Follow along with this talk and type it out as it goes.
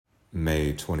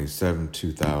May 27,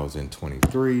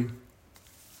 2023.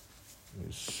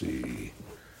 Let's see.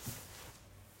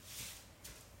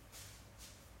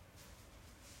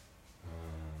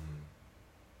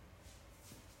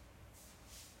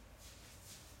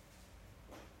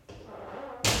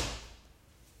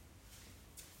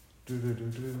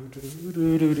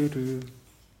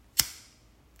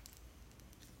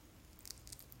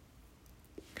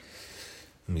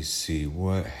 Let me see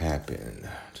what happened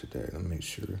today. Let me make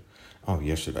sure. Oh,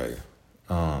 yesterday.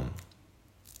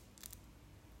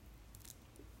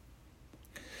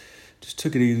 Just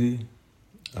took it easy.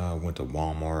 Went to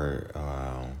Walmart.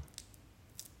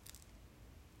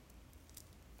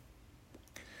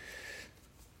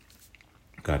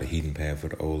 Got a heating pad for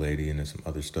the old lady and then some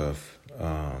other stuff.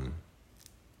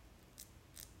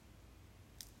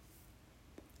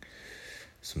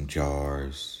 Some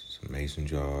jars, some mason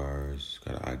jars.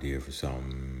 Got an idea for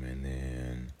something, and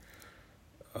then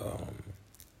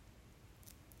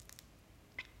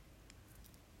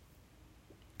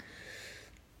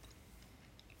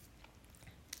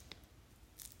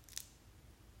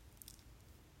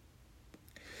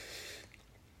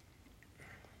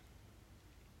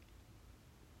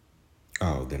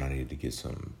then I needed to get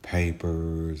some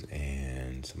papers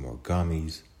and some more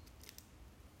gummies.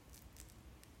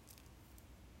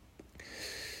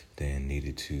 Then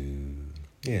needed to,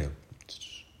 of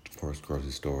course,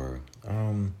 grocery store.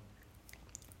 I'm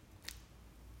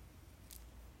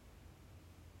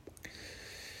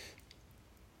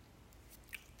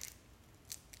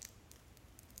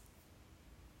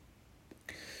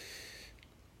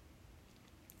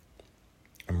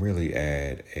really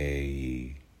at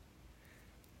a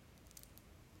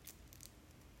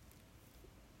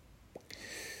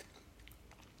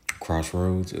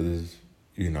crossroads of this,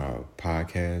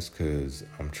 podcast, because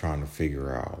I'm trying to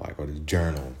figure out, or this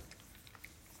journal,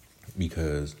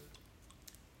 because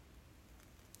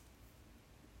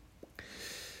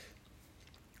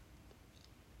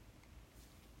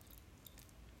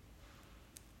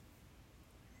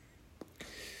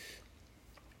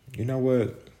you know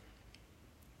what?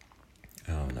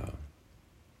 I don't know.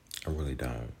 I really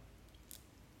don't.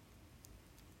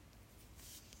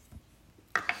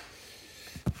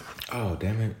 Oh,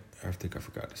 damn it. I think I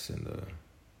forgot to send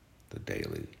the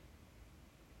daily.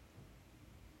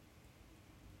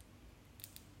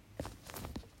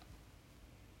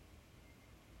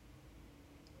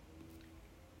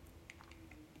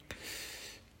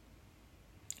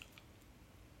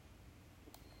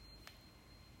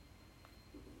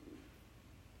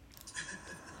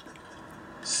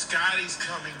 Scotty's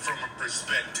coming from a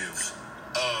perspective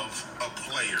of a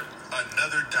player,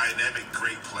 another dynamic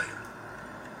great player,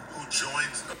 who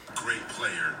joins a great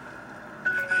player,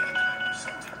 and they accomplish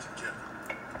something together.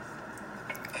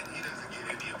 And he doesn't get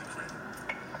any of the credit.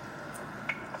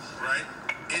 Right?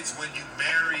 It's when you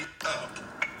marry up,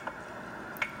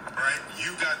 right?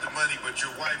 You got the money, but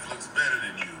your wife looks better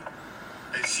than you.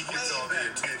 And she gets all the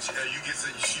attention. You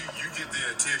get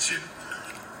the attention.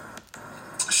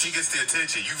 She gets the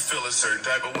attention, you feel a certain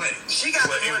type of way. She got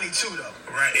the money too, though.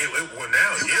 Right. Well, now,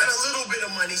 you got a little bit of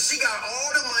money. She got all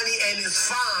the money and it's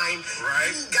fine.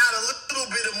 Right. You got a little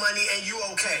bit of money and you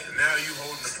okay. Now you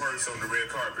holding the purse on the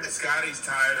red carpet. Scotty's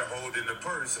tired of holding the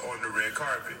purse on the red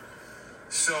carpet.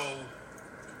 So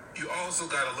you also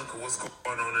got to look at what's going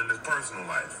on in his personal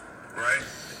life, right?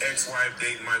 Ex-wife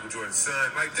dating Michael Jordan's son.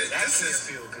 Like that can't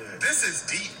feel good. This is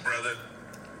deep, brother.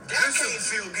 That can't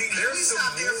feel good. Can we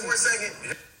stop there for a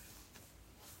second?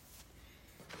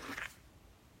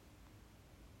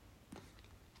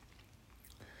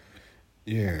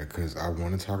 Yeah, because I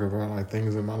want to talk about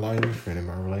things in my life and in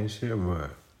my relationship, but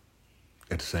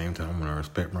at the same time, when I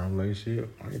respect my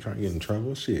relationship, I ain't trying to get in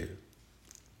trouble. Shit.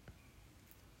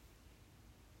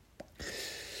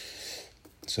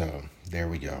 So there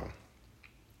we go.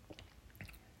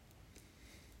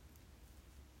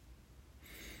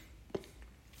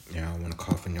 Yeah, I want to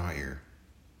cough in your ear.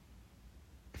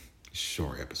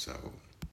 Short episode.